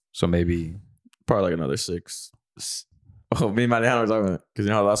 So maybe probably like another 6. Oh, me and Mariano were talking about, because you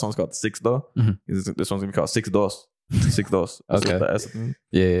know how the last one's called 6 Do. This one's gonna be called 6 Dos. 6 Dos. Okay.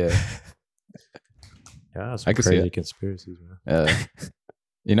 Yeah. Yeah, that's crazy conspiracies, man.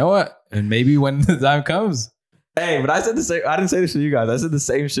 You know what? And maybe when the time comes. Hey, but I said the same. I didn't say this to you guys. I said the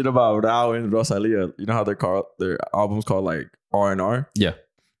same shit about Rauw and Rosalia. You know how their albums called like R&R? Yeah.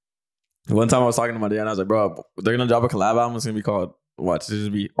 One time I was talking to my dad and I was like, bro, they're gonna drop a collab album. It's gonna be called what? It's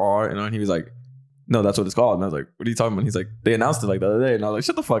just be R and R. And he was like, no, that's what it's called. And I was like, what are you talking about? And he's like, they announced it like the other day. And I was like,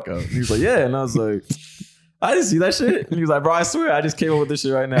 shut the fuck up. And he was like, yeah. And I was like, I didn't see that shit. And he was like, bro, I swear I just came up with this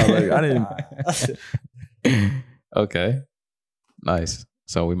shit right now. Like, I didn't. Okay. Nice.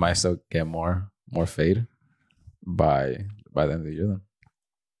 So we might still get more Feid by the end of the year then.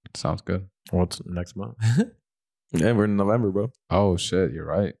 Sounds good. What's next month? Yeah, we're in November, bro. Oh shit, you're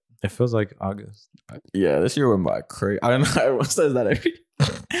right. It feels like August. Yeah, this year went by crazy. I don't know. Everyone says that every.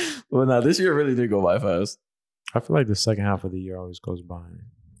 Well, no, this year really did go by fast. I feel like the second half of the year always goes by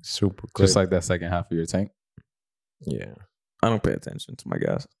super quick. Just like that second half of your tank. Yeah, I don't pay attention to my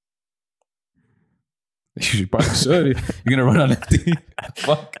gas. You probably should. You're gonna run on empty.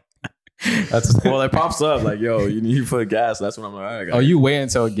 Fuck. That's well, it pops up like, yo, you need to put gas. That's when I'm like, all right. Oh, you wait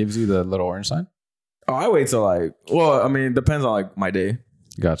until it gives you the little orange sign? Oh, I wait till like, well, I mean, it depends on like my day.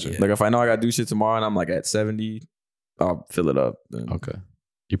 Gotcha. Like if I know I gotta do shit tomorrow and I'm like at 70, I'll fill it up. Then. Okay.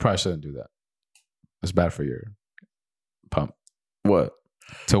 You probably shouldn't do that. It's bad for your pump. What?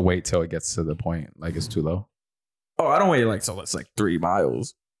 To wait till it gets to the point like it's too low. Oh, I don't wait like till it's like 3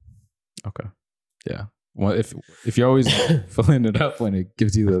 miles. Okay. Yeah. Well, if you're always filling it up when it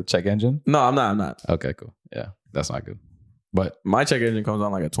gives you the check engine. No, I'm not. Okay, cool. Yeah, that's not good. But my check engine comes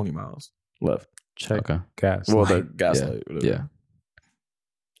on like at 20 miles left. Check gas. Well, the gas light. Whatever. Yeah.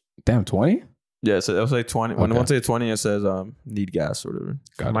 Damn, 20? Yeah, so it'll say 20. When it says 20, it says need gas or whatever.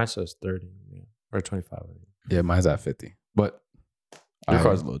 Mine says 30 or 25. Yeah, mine's at 50. But your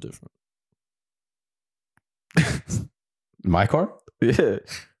car's a little different. My car? Yeah.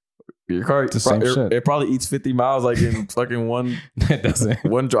 Your car, it probably eats 50 miles like in fucking one. It doesn't.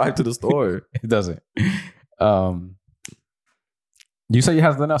 One drive to the store. It doesn't. You said you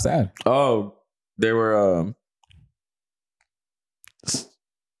have something else to add. Oh, they were.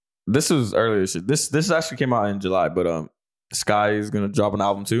 This was earlier shit. This actually came out in July, but Sky is gonna drop an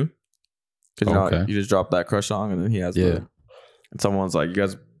album too. Because you know, you just dropped that Crush song, and then he has and someone's like, you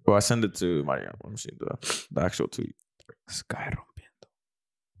guys. Well, I send it to Mariano. Let me see the actual tweet. Sky rompiendo.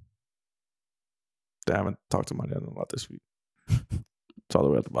 I haven't talked to Mariano about this week. It's all the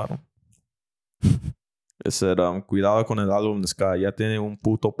way at the bottom. It said, cuidado con el álbum de Sky. Ya tiene un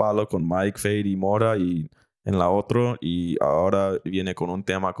puto palo con Mike, Feid y Mora y en la otro. Y ahora viene con un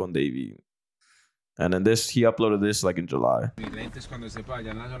tema con David. And then he uploaded this like in July. He's gonna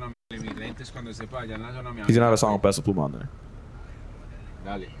have a song with Peso Pluma on there.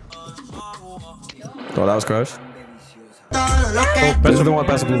 Oh, that was Crush? This is the one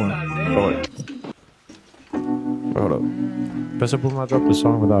with Peso Pluma. Oh, wait. Hold up. Peso Pluma dropped a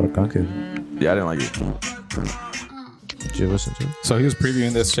song without a conker. Yeah, I didn't like it. Did you listen to it? So he was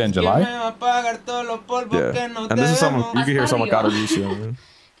previewing this shit in July? Yeah. And this is some, you can hear some Carol G shit.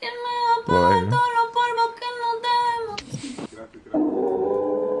 Right here.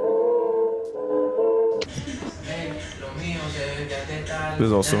 This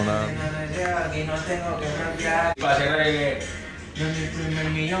is also now.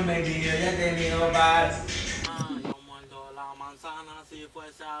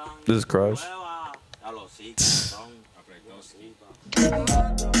 This is Crush. Oh,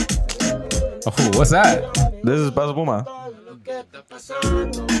 what's that? This is Peso Pluma.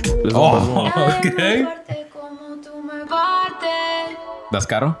 Okay. That's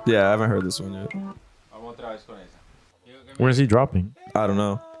Caro? Yeah, I haven't heard this one yet. Where is he dropping? I don't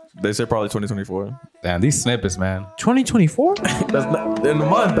know. They say probably 2024. Damn, these snippets, man. 2024? That's not in the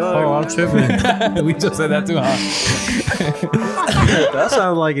month, dog. Oh, I'm tripping. We just said that too, huh? That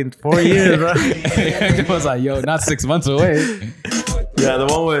sounds like in 4 years, right? It was like, yo, not 6 months away. Yeah, the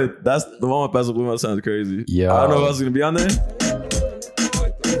one with Peso Pluma sounds crazy. Yo. I don't know who else is gonna be on there.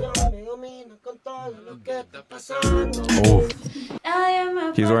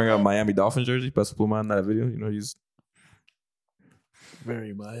 Oh. He's wearing a Miami Dolphins jersey. Peso Pluma in that video. You know, he's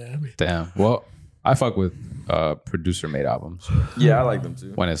very Miami. Damn. Well, I fuck with producer-made albums. Yeah, I like them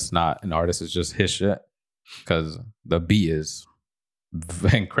too. When it's not an artist, it's just his shit. Because the beat is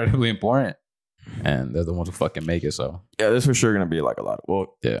incredibly important. and they're the ones who fucking make it. So yeah, there's for sure gonna be like a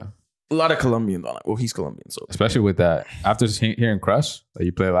lot of Colombians on it. Well, he's Colombian, so especially with that after hearing Crush that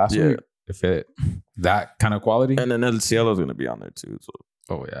you played last week, if it that kind of quality, and then El Cielo's gonna be on there too. So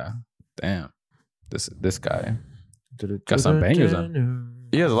oh yeah, damn, this guy got some bangers on.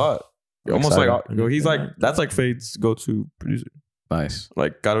 He has a lot. Almost like he's like that's like Feid's go-to producer. Nice.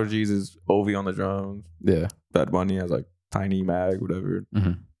 Like Gato G's is Ovi on the drums. Yeah. Bad Bunny has like Tiny Mag, whatever.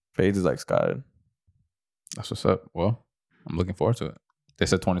 Feid's is like Sky. That's what's up. Well, I'm looking forward to it. They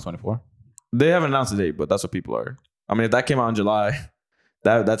said 2024. They haven't announced a date, but that's what people are. I mean, if that came out in July,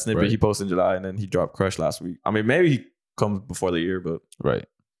 that snippet he posted in July, and then he dropped Crush last week. I mean, maybe he comes before the year, but right.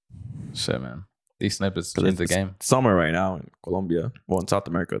 Shit, man. These snippets change the game. Summer right now in Colombia. Well, in South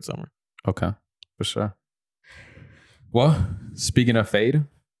America, it's summer. Okay, for sure. Well, speaking of Feid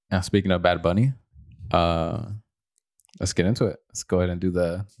and speaking of Bad Bunny, let's get into it. Let's go ahead and do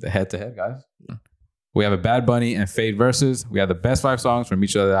the head-to-head, guys. We have a Bad Bunny and Feid versus. We have the best 5 songs from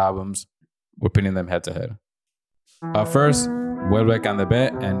each of the albums. We're pitting them head-to-head. First, Vuelve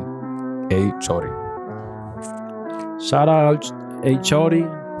Candebe and A Chori. Shout out A Chori,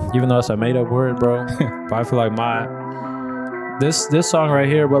 even though it's a made-up word, bro. But I feel like this song right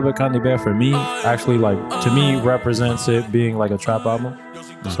here, Vuelve Candebe, for me, actually, like, to me, represents it being like a trap album.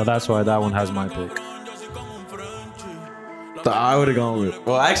 So that's why that one has my pick. So I would have gone with,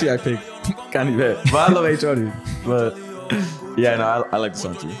 well, actually, I picked Candebe, but I love H.O.D. But yeah, no, I like the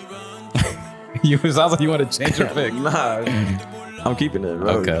song too. It sounds like you want to change your pick. Nah, I'm keeping it,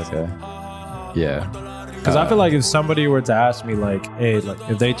 bro. Okay. Yeah. Because I feel like if somebody were to ask me, like, hey, like,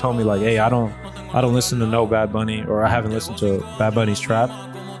 if they told me, like, hey, I don't listen to no Bad Bunny, or I haven't listened to Bad Bunny's trap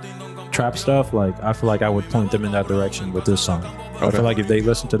stuff, like, I feel like I would point them in that direction with this song. Okay. I feel like if they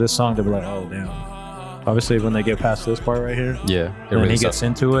listen to this song, they'll be like, oh, damn. Obviously, when they get past this part right here, and really he gets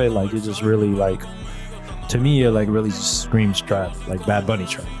into it, like, it just really, like, to me, it, like, really just screams trap, like Bad Bunny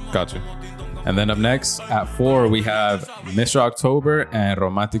trap. Gotcha. And then up next, at 4, we have Mr. October and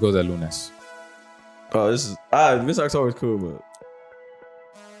Romántico de Lunes. Oh, this is Mr. October is cool, but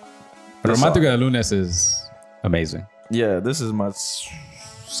Romántico de Lunes is amazing. Yeah, this is my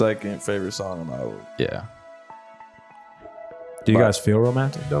second favorite song on the album. Yeah. Do you guys feel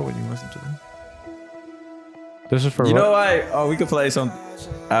romantic though when you listen to them? This is for know why? Oh, we could play some.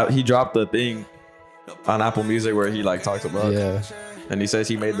 He dropped the thing on Apple Music where he like talks about. Yeah. And he says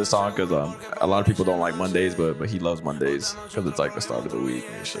he made the song because a lot of people don't like Mondays, but he loves Mondays because it's like the start of the week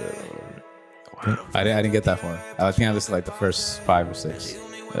and shit. I didn't get that far. I think I listened to like the first 5 or 6.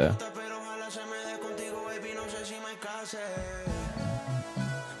 Yeah.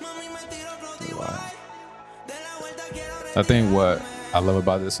 Wow. I think what I love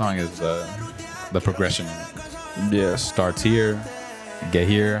about this song is the progression. Yeah. Starts here, get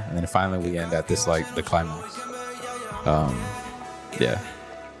here, and then finally we end at this like the climax. Yeah.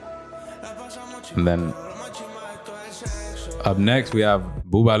 And then up next we have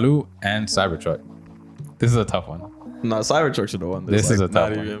Boobaloo and Cybertruck. This is a tough one. No, Cybertruck should have won this. This is a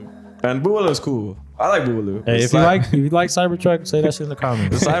tough one. And Boobaloo is cool. I like Boobaloo. Hey, if you like Cybertruck, say that shit in the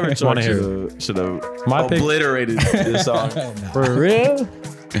comments. The Cybertruck should have obliterated this song. For real?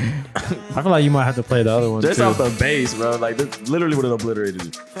 I feel like you might have to play the other one. Just off the bass, bro. Like this literally would have obliterated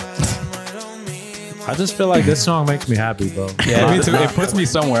it. I just feel like this song makes me happy, bro. Yeah, me too. It puts me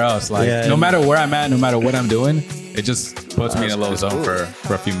somewhere else. Like no matter where I'm at, no matter what I'm doing, it just puts me in a low zone for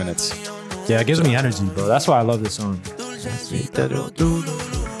a few minutes. Yeah, it gives me energy, bro. That's why I love this song. There's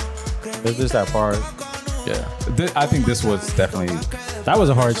just that part. Yeah, I think this was definitely. That was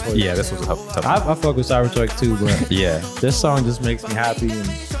a hard choice. Yeah, this was a tough. I fuck with Cybertruck too, but yeah, this song just makes me happy, and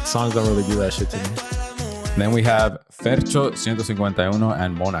songs don't really do that shit to me. Then we have Fercho 151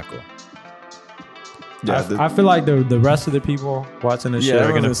 and Monaco. Yeah, I feel like the rest of the people watching this shit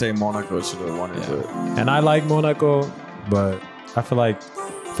are gonna say Monaco should have won it. Yeah. And I like Monaco, but I feel like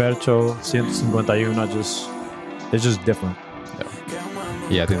Fercho 151 it's just different.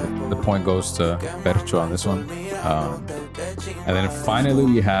 Yeah, I think the point goes to Fercho on this one. And then finally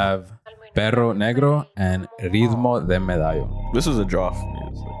we have Perro Negro and Ritmo de Medallo. This was a draw for me.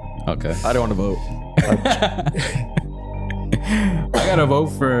 Okay. I don't want to vote. I gotta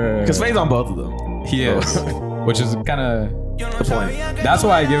vote for... Because Feid's on both of them. He is. Which is kind of the point. That's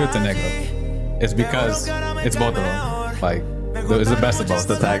why I give it to Negro. It's because it's both of them. Like, it's the best of both. It's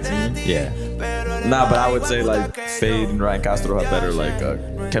the tag team. Yeah. Nah, but I would say like Feid and Ryan Castro have better like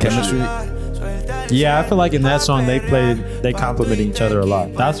chemistry. Yeah, I feel like in that song they complement each other a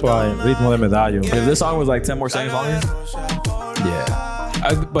lot. That's why Ritmo de Medallo. If this song was like 10 more seconds longer,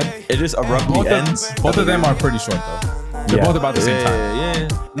 yeah. But it just abruptly ends. Both of them are pretty short though. They're both about the same time. Yeah.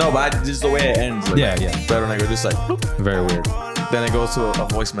 No, but just the way it ends. Like, yeah. Pero Negro just like bloop. Very weird. Then it goes to a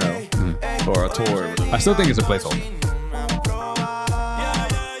voicemail or a tour. I still think it's a placeholder.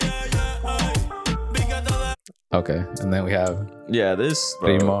 Okay, and then we have this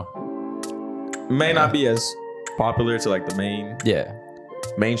Primo. May not be as popular to like the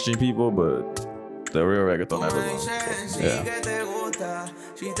mainstream people, but the real reggaeton ever will. Yeah.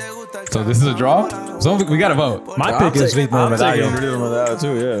 So this is a draw? So we gotta vote. My pick is Ritmo de Medallo. Ritmo de Medallo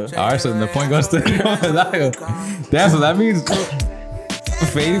too, yeah. Alright, so then the point goes to Ritmo de Medallo. Damn, so that means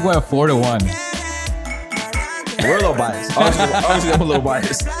Feid went 4-1. We're a little biased. Obviously, I'm a little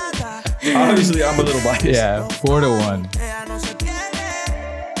biased. Yeah, 4-1.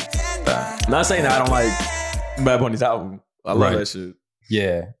 Not saying that I don't like Bad Bunny's album. I love that shit.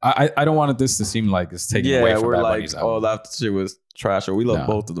 Yeah, I don't want this to seem like it's taking away from Bad Bunny's album. Oh, that shit was trash. Or we love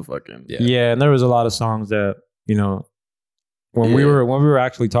both of the fucking. Yeah, and there was a lot of songs that when we were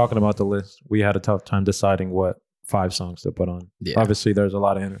actually talking about the list, we had a tough time deciding what 5 songs to put on. Yeah. Obviously, there's a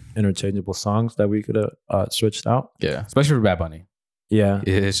lot of interchangeable songs that we could have switched out. Yeah, especially for Bad Bunny. Yeah,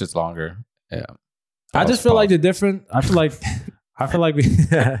 it's just longer. Yeah, I just feel like I feel like I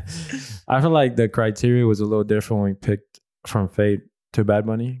feel like the criteria was a little different when we picked from Feid to Bad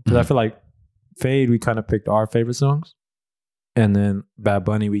Bunny, because I feel like Feid we kind of picked our favorite songs, and then Bad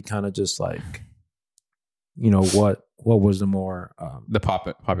Bunny we kind of just like, what was the more the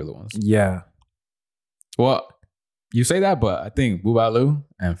popular ones. Yeah. Well, you say that, but I think Bubalu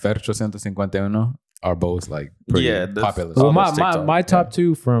and Fercho 151 are both like pretty popular. Well, my top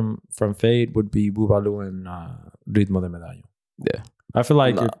 2 from Feid would be Bubalu and Ritmo de Medallo. Yeah, I feel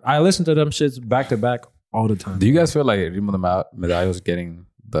like I listen to them shits back to back all the time. Do you guys feel like Ritmo de Medallo is getting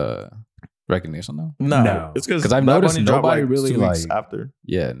the recognition though? No. It's because I've noticed nobody really after.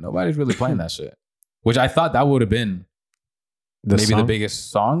 Yeah, nobody's really playing that shit. Which I thought that would have been the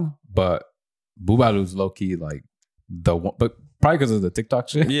biggest song, but Bubalu's low key like the one, but probably because of the TikTok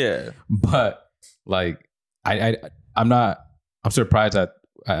shit. Yeah, but like I'm surprised that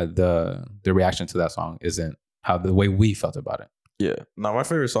the reaction to that song isn't the way we felt about it. Yeah. Now my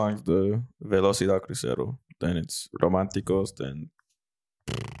favorite song is the Velocidad Crucero. Then it's Románticos. Then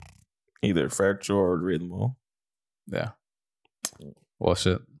either Fercho or Ritmo. Yeah. Well,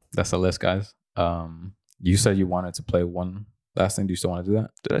 shit. That's the list, guys. You said you wanted to play one last thing. Do you still want to do that?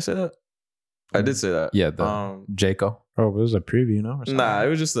 Did I say that? I did say that. Yeah. The Jaco. Oh, it was a preview, no? Nah, it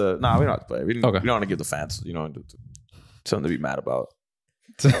was just we don't have to play. We don't want to give the fans, something to be mad about.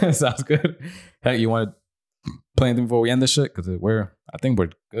 Sounds good. Hey, you want to play anything before we end this shit? Because I think we're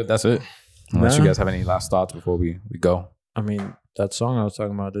good. That's it. Unless you guys have any last thoughts before we go. I mean, that song I was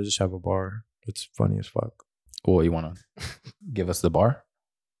talking about, they just have a bar. It's funny as fuck. Well, you want to give us the bar?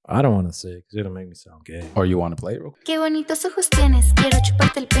 I don't want to say it because it'll make me sound gay. Or you want to play it real quick? Qué bonitos ojos tienes, quiero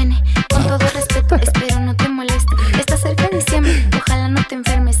chuparte el pene. Con todo respeto, espero no te moleste. Está cerca de diciembre, ojalá no te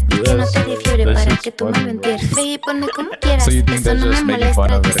enfermes. Que no te dé fiebre para que tú me lo entierres. Ve y ponme como quieras, eso no me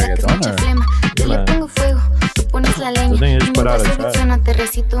molesta. Que saques mucha flema, yo le pongo fuego, tú pones la leña. Y mientras seducciona te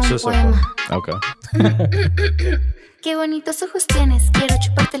recito un poema. Okay. Qué bonitos ojos tienes, quiero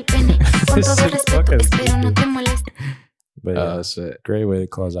chuparte el pene. Con todo respeto, espero no te moleste. But shit. Great way to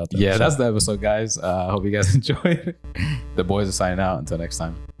close out. Yeah, that's the episode, guys. I hope you guys enjoyed. The boys are signing out. Until next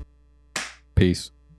time. Peace.